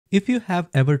If you have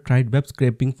ever tried web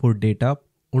scraping for data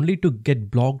only to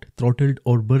get blocked, throttled,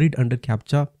 or buried under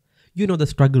CAPTCHA, you know the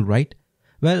struggle, right?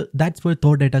 Well, that's where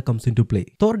Thordata comes into play.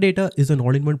 Thordata is an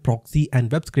all-in-one proxy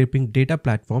and web scraping data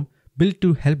platform built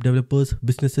to help developers,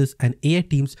 businesses, and AI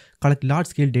teams collect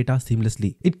large-scale data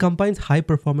seamlessly. It combines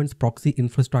high-performance proxy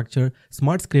infrastructure,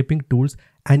 smart scraping tools,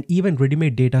 and even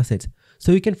ready-made data sets,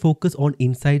 so you can focus on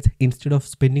insights instead of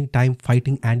spending time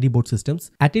fighting anti-bot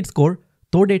systems. At its core,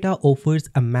 Thordata offers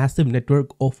a massive network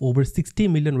of over 60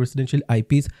 million residential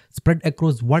IPs spread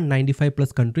across 195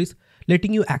 plus countries,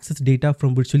 letting you access data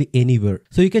from virtually anywhere.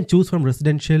 So you can choose from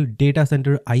residential, data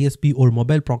center, ISP, or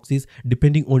mobile proxies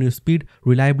depending on your speed,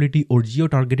 reliability, or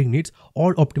geo-targeting needs,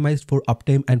 all optimized for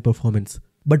uptime and performance.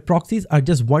 But proxies are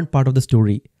just one part of the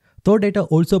story. Thordata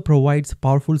also provides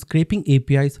powerful scraping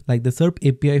APIs like the SERP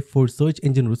API for search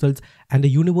engine results and a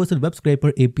universal web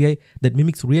scraper API that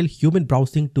mimics real human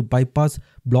browsing to bypass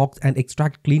blocks and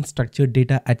extract clean structured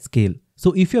data at scale.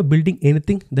 So if you're building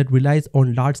anything that relies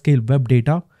on large-scale web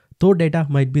data, Thordata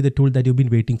might be the tool that you've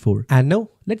been waiting for. And now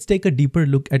let's take a deeper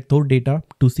look at Thordata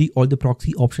to see all the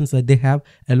proxy options that they have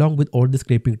along with all the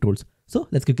scraping tools. So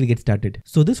let's quickly get started.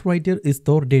 So this right here is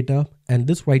Thordata, and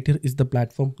this right here is the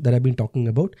platform that I've been talking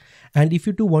about. And if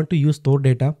you do want to use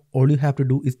Thordata, all you have to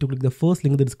do is to click the first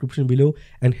link in the description below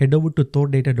and head over to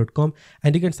thordata.com,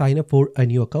 and you can sign up for a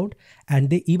new account. And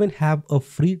they even have a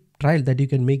free trial that you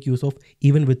can make use of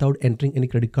even without entering any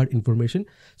credit card information.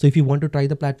 So if you want to try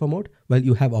the platform out, well,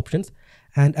 you have options.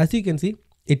 And as you can see,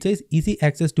 it says easy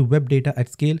access to web data at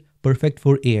scale, perfect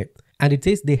for AI. And it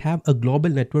says they have a global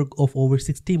network of over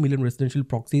 60 million residential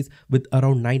proxies with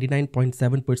around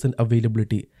 99.7%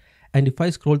 availability. And if I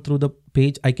scroll through the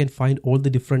page, I can find all the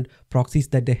different proxies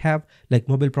that they have, like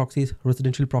mobile proxies,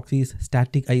 residential proxies,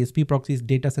 static ISP proxies,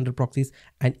 data center proxies,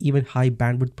 and even high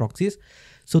bandwidth proxies.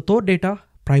 So Thordata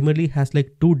primarily has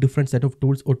like two different set of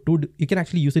tools, or you can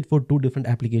actually use it for two different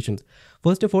applications.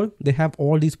 First of all, they have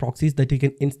all these proxies that you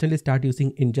can instantly start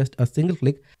using in just a single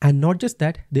click. And not just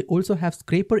that, they also have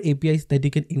scraper APIs that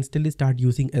you can instantly start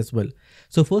using as well.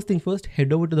 So first thing first,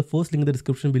 head over to the first link in the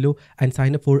description below and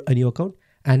sign up for a new account.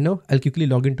 And now I'll quickly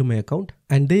log into my account,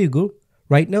 and there you go.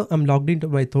 Right now I'm logged into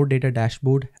my Thordata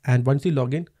dashboard, and once you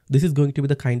log in, this is going to be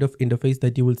the kind of interface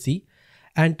that you will see.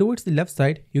 And towards the left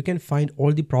side, you can find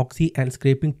all the proxy and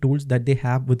scraping tools that they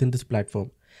have within this platform.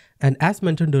 And as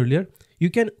mentioned earlier, you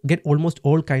can get almost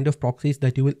all kind of proxies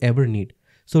that you will ever need.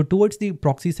 So towards the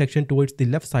proxy section, towards the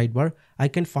left sidebar, I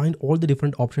can find all the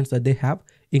different options that they have,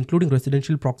 including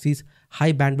residential proxies,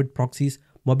 high bandwidth proxies,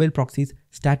 mobile proxies,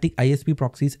 static ISP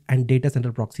proxies, and data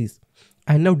center proxies.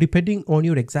 And now depending on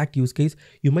your exact use case,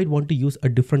 you might want to use a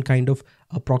different kind of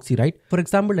proxy, right? For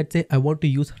example, let's say I want to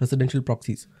use residential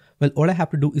proxies. Well, all I have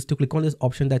to do is to click on this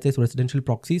option that says residential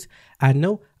proxies, and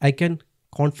now I can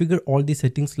configure all the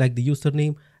settings like the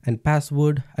username and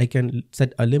password. I can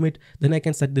set a limit, then I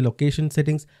can set the location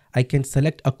settings. I can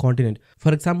select a continent.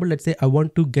 For example, let's say I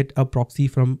want to get a proxy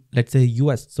from, let's say,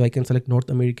 US. So I can select North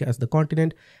America as the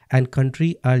continent, and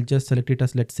country, I'll just select it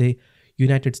as, let's say,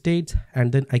 United States,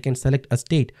 and then I can select a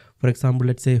state. For example,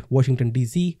 let's say Washington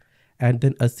DC, and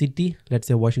then a city, let's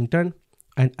say Washington,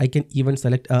 and I can even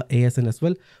select a ASN as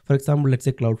well. For example, let's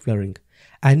say Cloudflaring.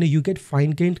 And you get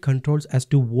fine-grained controls as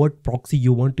to what proxy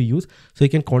you want to use. So you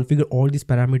can configure all these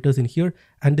parameters in here,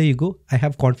 and there you go. I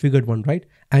have configured one, right?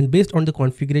 And based on the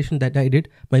configuration that I did,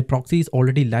 my proxy is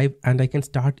already live and I can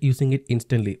start using it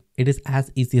instantly. It is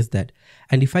as easy as that.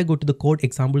 And if I go to the code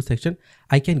example section,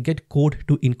 I can get code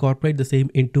to incorporate the same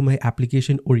into my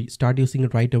application or start using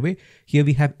it right away. Here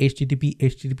we have HTTP,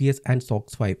 HTTPS, and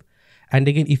SOCKS 5. And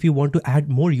again, if you want to add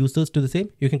more users to the same,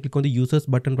 you can click on the users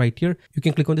button right here. You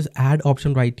can click on this add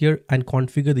option right here and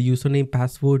configure the username,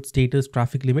 password, status,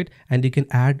 traffic limit, and you can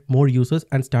add more users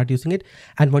and start using it.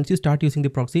 And once you start using the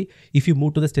proxy, if you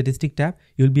move to the statistic tab,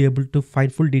 you'll be able to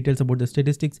find full details about the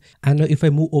statistics. And now if I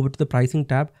move over to the pricing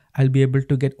tab, I'll be able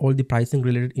to get all the pricing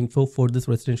related info for this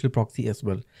residential proxy as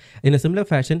well. In a similar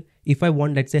fashion, if I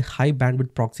want, let's say, high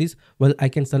bandwidth proxies, well, I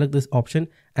can select this option.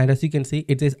 And as you can see,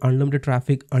 it says unlimited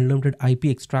traffic, unlimited IP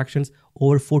extractions,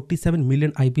 over 47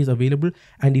 million IPs available.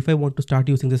 And if I want to start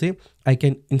using the same, I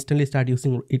can instantly start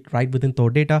using it right within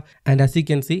Thordata. And as you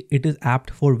can see, it is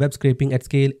apt for web scraping at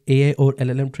scale, AI or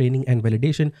LLM training and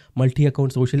validation,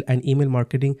 multi-account social and email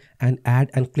marketing, and ad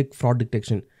and click fraud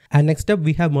detection. And next up,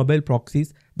 we have mobile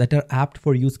proxies that are apt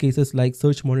for use cases like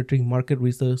search monitoring, market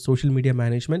research, social media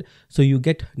management. So you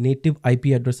get native IP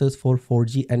addresses for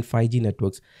 4G and 5G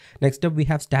networks. Next up, we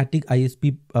have static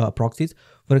ISP proxies.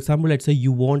 For example, let's say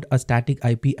you want a static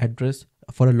IP address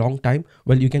for a long time,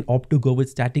 well, you can opt to go with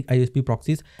static ISP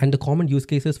proxies. And the common use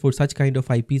cases for such kind of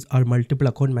IPs are multiple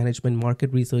account management,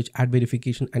 market research, ad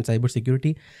verification, and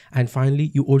cybersecurity. And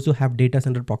finally, you also have data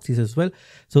center proxies as well.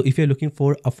 So if you're looking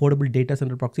for affordable data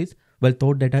center proxies, well,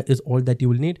 Thordata is all that you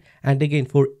will need. And again,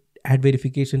 for ad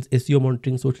verifications, SEO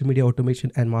monitoring, social media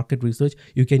automation, and market research,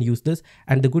 you can use this.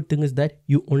 And the good thing is that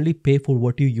you only pay for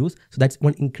what you use. So that's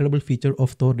one incredible feature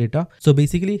of Thordata. So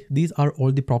basically, these are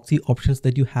all the proxy options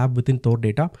that you have within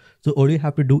Thordata. So all you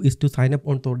have to do is to sign up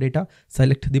on Thordata,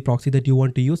 select the proxy that you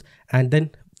want to use, and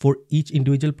then for each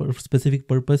individual specific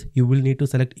purpose, you will need to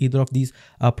select either of these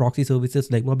proxy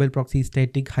services like mobile proxy,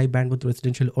 static, high bandwidth,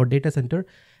 residential, or data center.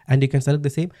 And you can select the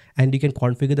same and you can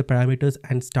configure the parameters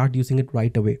and start using it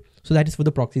right away. So that is for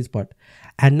the proxies part.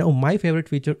 And now my favorite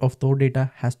feature of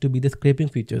Thordata has to be the scraping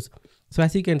features. So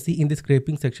as you can see in the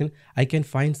scraping section, I can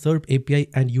find SERP API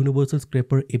and Universal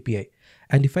Scraper API.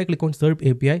 And if I click on SERP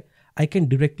API, I can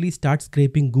directly start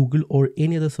scraping Google or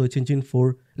any other search engine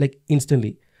for like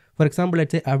instantly. For example,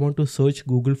 let's say I want to search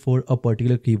Google for a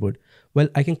particular keyword. Well,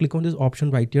 I can click on this option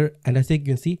right here, and as you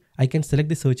can see, I can select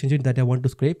the search engine that I want to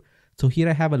scrape. So here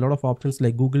I have a lot of options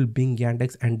like Google, Bing,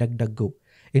 Yandex, and DuckDuckGo.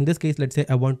 In this case, let's say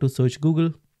I want to search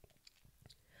Google,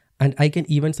 and I can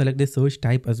even select the search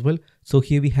type as well. So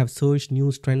here we have search,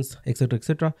 news, trends, etc,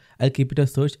 etc. I'll keep it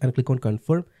as search and click on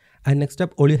confirm. And next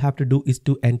up, all you have to do is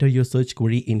to enter your search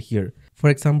query in here.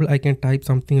 For example, I can type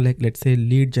something like, let's say,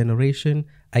 lead generation.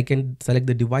 I can select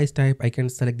the device type. I can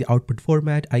select the output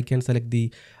format. I can select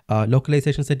the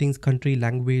localization settings, country,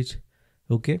 language,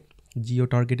 okay,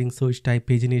 geo-targeting, search type,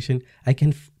 pagination. I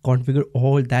can configure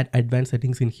all that advanced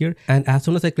settings in here. And as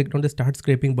soon as I clicked on the start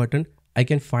scraping button, I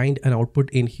can find an output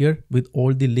in here with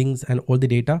all the links and all the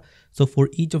data. So for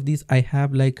each of these, I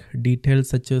have like details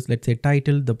such as, let's say,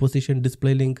 title, the position,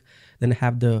 display link, then I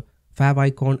have the fav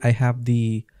icon, I have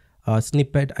the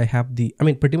snippet, I have the,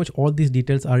 pretty much all these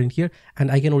details are in here.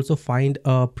 And I can also find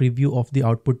a preview of the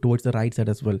output towards the right side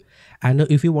as well. And now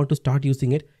if you want to start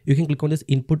using it, you can click on this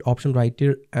input option right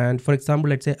here. And for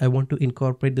example, let's say I want to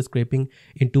incorporate the scraping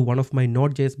into one of my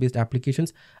Node.js based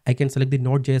applications. I can select the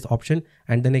Node.js option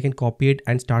and then I can copy it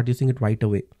and start using it right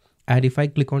away. And if I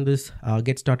click on this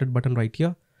get started button right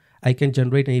here, I can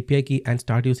generate an API key and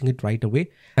start using it right away.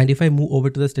 And if I move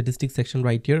over to the statistics section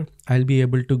right here, I'll be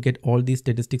able to get all these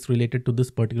statistics related to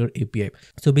this particular API.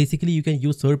 So basically you can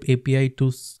use SERP API to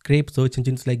scrape search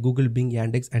engines like Google, Bing,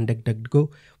 Yandex, and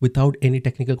DuckDuckGo without any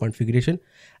technical configuration.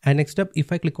 And next up,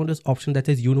 if I click on this option that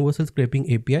says Universal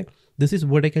Scraping API, this is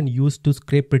what I can use to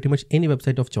scrape pretty much any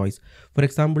website of choice. For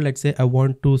example, let's say I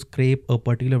want to scrape a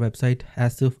particular website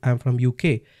as if I'm from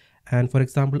UK. And for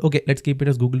example, okay, let's keep it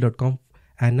as google.com.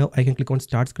 And now I can click on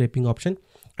start scraping option.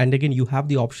 And again, you have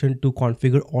the option to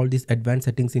configure all these advanced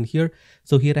settings in here.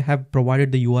 So here I have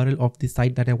provided the URL of the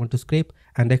site that I want to scrape,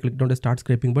 and I clicked on the start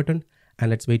scraping button, and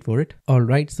let's wait for it. All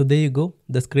right, so there you go.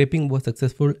 The scraping was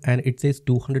successful and it says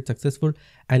 200 successful.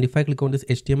 And if I click on this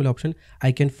HTML option,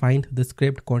 I can find the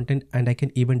scraped content and I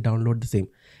can even download the same.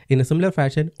 In a similar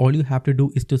fashion, all you have to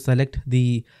do is to select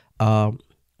the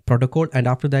protocol, and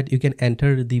after that you can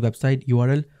enter the website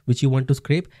URL which you want to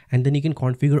scrape, and then you can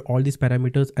configure all these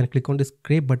parameters and click on the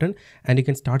scrape button, and you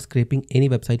can start scraping any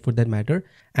website for that matter.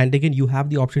 And again, you have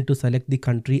the option to select the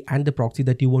country and the proxy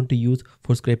that you want to use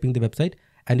for scraping the website.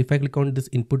 And if I click on this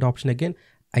input option again,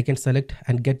 I can select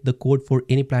and get the code for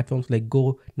any platforms like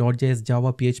Go, Node.js,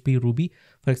 Java, PHP, Ruby.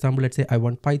 For example, let's say I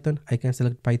want Python, I can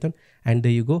select Python, and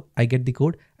there you go, I get the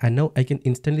code, and now I can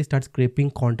instantly start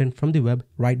scraping content from the web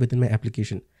right within my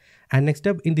application. And next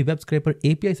up, in the web scraper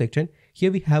API section,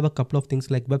 here we have a couple of things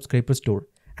like web scraper store.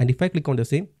 And if I click on the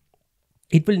same,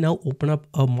 it will now open up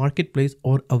a marketplace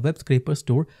or a web scraper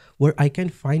store where I can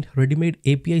find ready-made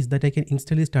APIs that I can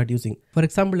instantly start using. For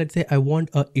example, let's say I want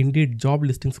a Indeed job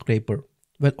listing scraper.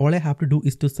 Well, all I have to do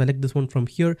is to select this one from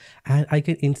here, and I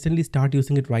can instantly start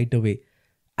using it right away.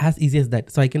 As easy as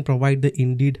that. So I can provide the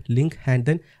Indeed link and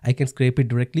then I can scrape it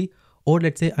directly. Or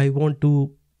let's say I want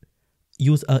to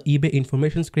use a eBay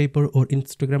information scraper or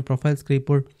Instagram profile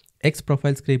scraper, X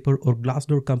profile scraper, or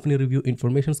Glassdoor company review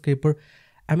information scraper.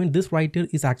 This right here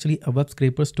is actually a web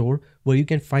scraper store where you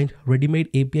can find ready-made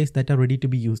APIs that are ready to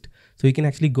be used. So you can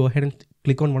actually go ahead and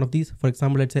click on one of these. For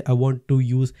example, let's say I want to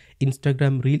use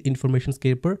Instagram reel information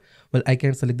scraper. Well, I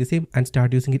can select the same and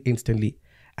start using it instantly.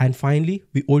 And finally,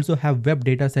 we also have web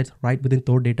data sets right within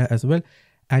Thordata as well.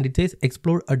 And it says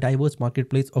explore a diverse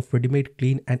marketplace of ready-made,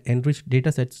 clean, and enriched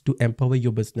data sets to empower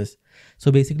your business. So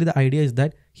basically the idea is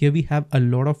that here we have a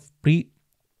lot of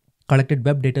pre-collected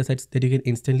web data sets that you can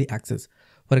instantly access.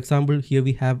 For example, here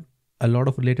we have a lot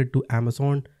of related to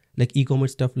Amazon, like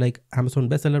e-commerce stuff like Amazon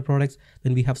bestseller products.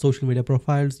 Then we have social media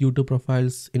profiles, YouTube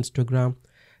profiles, Instagram.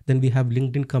 Then we have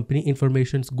LinkedIn company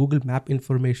informations, Google map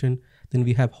information. Then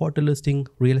we have hotel listing,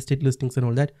 real estate listings and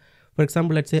all that. For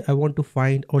example, let's say I want to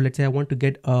find, or let's say I want to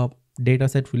get a data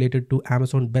set related to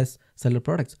Amazon bestseller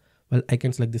products. Well, I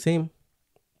can select the same.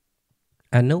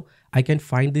 And now I can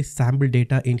find the sample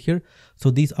data in here.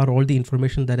 So these are all the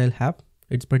information that I'll have.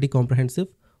 It's pretty comprehensive.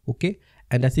 Okay.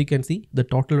 And as you can see, the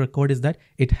total record is that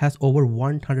it has over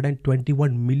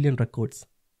 121 million records.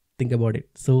 Think about it.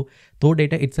 So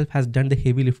Thordata itself has done the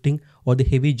heavy lifting or the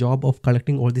heavy job of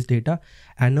collecting all this data.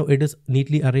 And now it is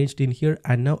neatly arranged in here.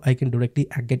 And now I can directly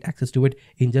get access to it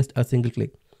in just a single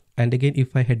click. And again,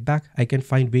 if I head back, I can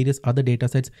find various other data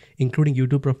sets, including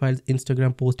YouTube profiles,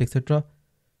 Instagram posts, etc.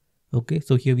 Okay,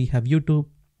 so here we have YouTube.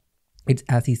 It's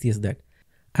as easy as that.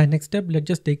 And next up, let's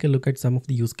just take a look at some of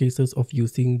the use cases of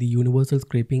using the Universal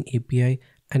Scraping API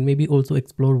and maybe also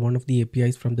explore one of the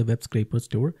APIs from the web scraper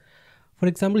store. For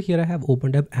example, here I have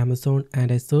opened up Amazon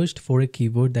and I searched for a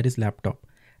keyword that is laptop.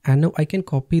 And now I can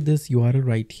copy this URL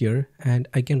right here and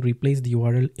I can replace the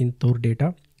URL in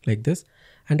Thordata like this.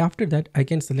 And after that, I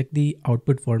can select the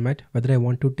output format, whether I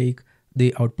want to take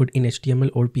the output in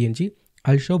HTML or PNG.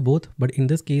 I'll show both, but in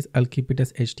this case, I'll keep it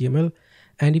as HTML.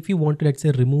 And if you want to, let's say,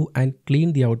 remove and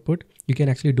clean the output, you can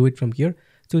actually do it from here.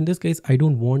 So in this case, I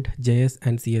don't want JS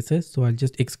and CSS, so I'll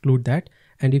just exclude that.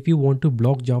 And if you want to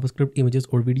block JavaScript images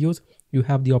or videos, you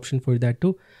have the option for that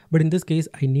too. But in this case,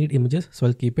 I need images, so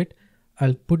I'll keep it.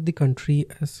 I'll put the country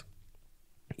as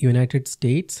United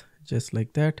States, just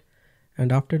like that.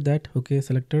 And after that, okay,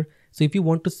 selector. So if you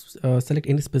want to select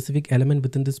any specific element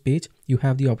within this page, you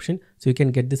have the option. So you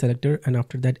can get the selector and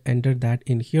after that, enter that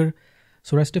in here.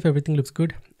 So rest of everything looks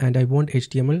good. And I want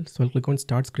HTML. So I'll click on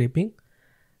start scraping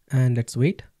and let's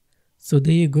wait. So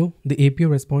there you go. The API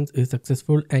response is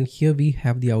successful. And here we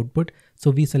have the output.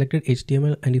 So we selected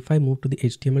HTML. And if I move to the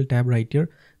HTML tab right here,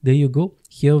 there you go.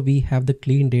 Here we have the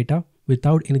clean data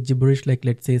without any gibberish like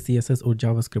let's say CSS or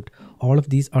JavaScript. All of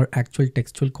these are actual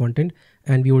textual content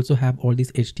and we also have all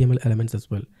these HTML elements as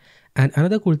well. And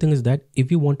another cool thing is that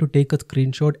if you want to take a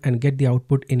screenshot and get the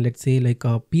output in let's say like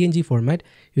a PNG format,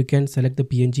 you can select the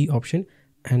PNG option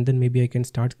and then maybe I can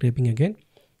start scraping again.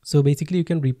 So basically you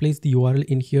can replace the URL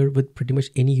in here with pretty much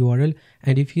any URL.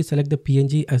 And if you select the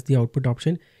PNG as the output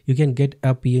option, you can get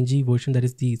a PNG version that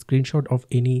is the screenshot of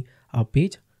any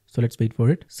page. So let's wait for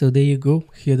it. So there you go.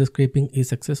 Here the scraping is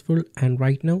successful. And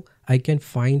right now I can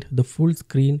find the full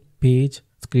screen page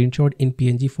screenshot in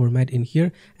PNG format in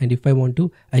here. And if I want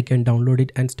to, I can download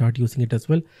it and start using it as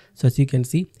well. So as you can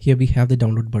see, here we have the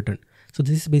download button. So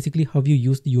this is basically how you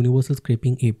use the Universal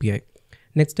Scraping API.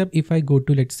 Next up, if I go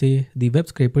to, let's say, the web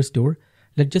scraper store,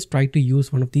 let's just try to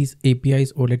use one of these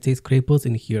APIs or let's say scrapers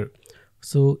in here.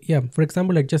 So yeah, for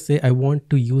example, let's just say I want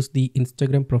to use the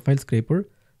Instagram profile scraper.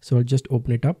 So I'll just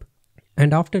open it up.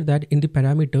 And after that, in the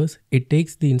parameters, it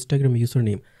takes the Instagram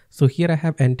username. So here I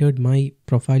have entered my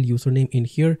profile username in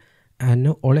here. And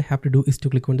now all I have to do is to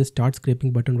click on the start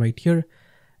scraping button right here.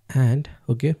 And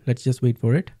okay, let's just wait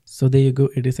for it. So there you go.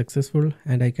 It is successful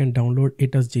and I can download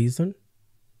it as JSON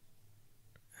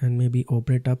and maybe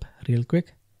open it up real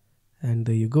quick. And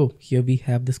there you go. Here we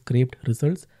have the scraped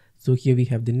results. So here we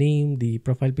have the name, the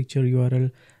profile picture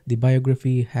URL, the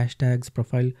biography, hashtags,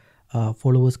 profile,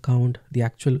 followers count, the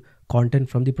actual content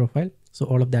from the profile. So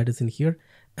all of that is in here.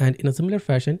 And in a similar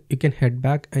fashion, you can head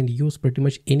back and use pretty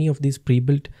much any of these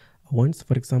pre-built ones.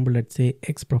 For example, let's say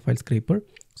X profile scraper.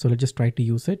 So let's just try to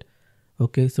use it.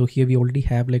 Okay, so here we already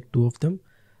have like 2 of them.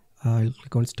 I'll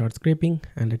click on start scraping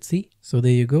and let's see. So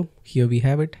there you go. Here we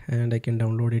have it and I can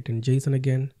download it in JSON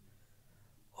again.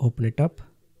 Open it up.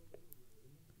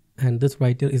 And this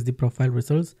right here is the profile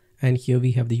results. And here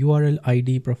we have the URL,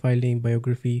 ID, profile name,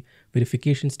 biography,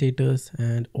 verification status,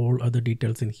 and all other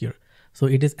details in here. So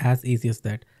it is as easy as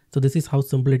that. So this is how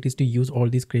simple it is to use all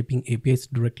these scraping APIs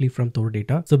directly from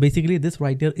Thordata. So basically this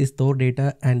right here is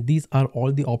Thordata and these are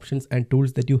all the options and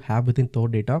tools that you have within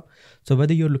Thordata. So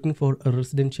whether you're looking for a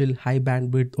residential high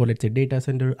bandwidth or let's say data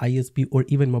center, ISP or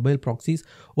even mobile proxies,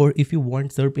 or if you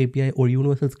want SERP API or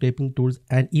universal scraping tools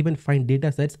and even find data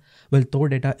sets, well,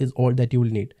 Thordata is all that you will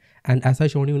need. And as I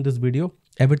shown you in this video,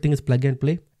 everything is plug and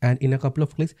play and in a couple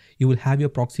of clicks, you will have your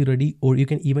proxy ready or you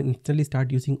can even instantly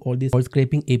start using all these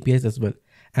scraping APIs as well.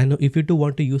 And now if you do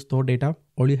want to use Thordata,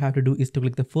 all you have to do is to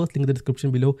click the first link in the description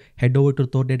below, head over to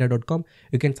thordata.com.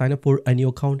 You can sign up for a new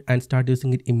account and start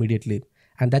using it immediately.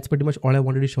 And that's pretty much all I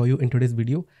wanted to show you in today's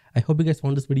video. I hope you guys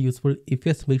found this video useful. If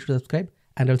yes, make sure to subscribe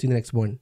and I'll see you in the next one.